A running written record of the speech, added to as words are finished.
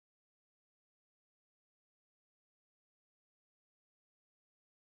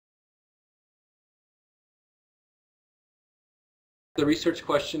The research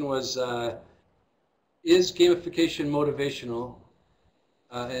question was, is gamification motivational?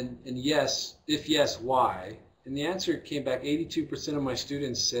 And yes, if yes, why? And the answer came back, 82% of my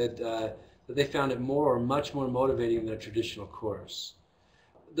students said that they found it more or much more motivating than a traditional course.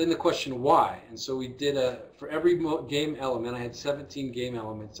 Then the question, why? And so we did for every game element, I had 17 game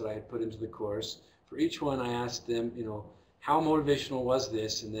elements that I had put into the course. For each one, I asked them, how motivational was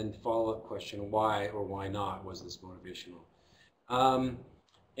this? And then follow-up question, why or why not was this motivational?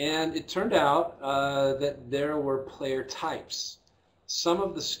 And it turned out that there were player types. Some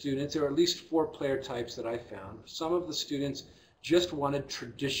of the students, there were at least 4 player types that I found. Some of the students just wanted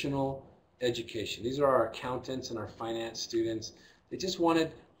traditional education. These are our accountants and our finance students. They just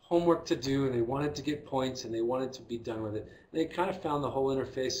wanted homework to do, and they wanted to get points, and they wanted to be done with it. They kind of found the whole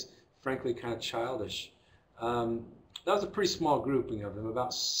interface, frankly, kind of childish. That was a pretty small grouping of them.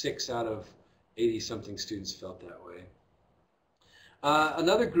 About 6 out of 80-something students felt that way.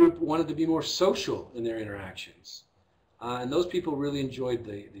 Another group wanted to be more social in their interactions. And those people really enjoyed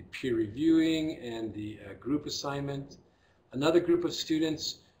the peer reviewing and the group assignment. Another group of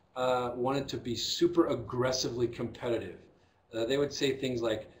students wanted to be super aggressively competitive. They would say things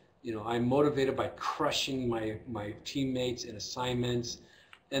like, I'm motivated by crushing my teammates in assignments.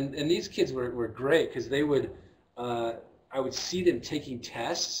 And these kids were great because they would, I would see them taking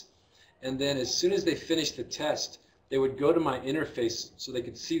tests, and then as soon as they finished the test, they would go to my interface so they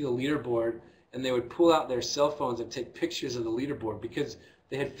could see the leaderboard, and they would pull out their cell phones and take pictures of the leaderboard because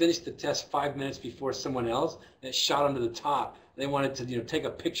they had finished the test 5 minutes before someone else, and it shot them to the top. They wanted to take a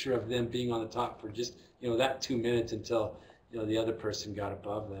picture of them being on the top for just that 2 minutes until the other person got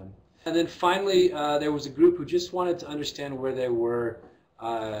above them. And then finally, there was a group who just wanted to understand where they were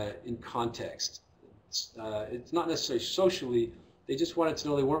in context. It's not necessarily socially, they just wanted to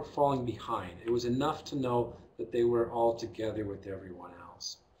know they weren't falling behind. It was enough to know that they were all together with everyone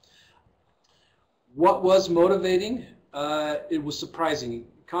else. What was motivating? It was surprising.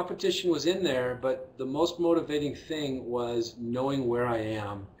 Competition was in there, but the most motivating thing was knowing where I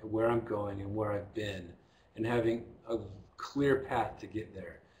am and where I'm going and where I've been and having a clear path to get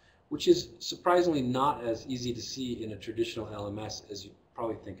there, which is surprisingly not as easy to see in a traditional LMS as you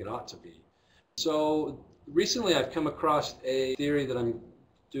probably think it ought to be. So recently I've come across a theory that I'm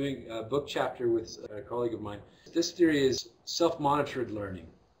doing a book chapter with a colleague of mine. This theory is self-monitored learning.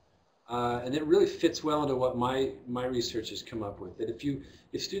 And it really fits well into what my research has come up with. That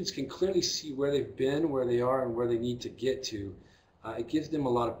if students can clearly see where they've been, where they are, and where they need to get to, it gives them a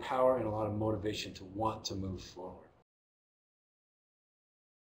lot of power and a lot of motivation to want to move forward.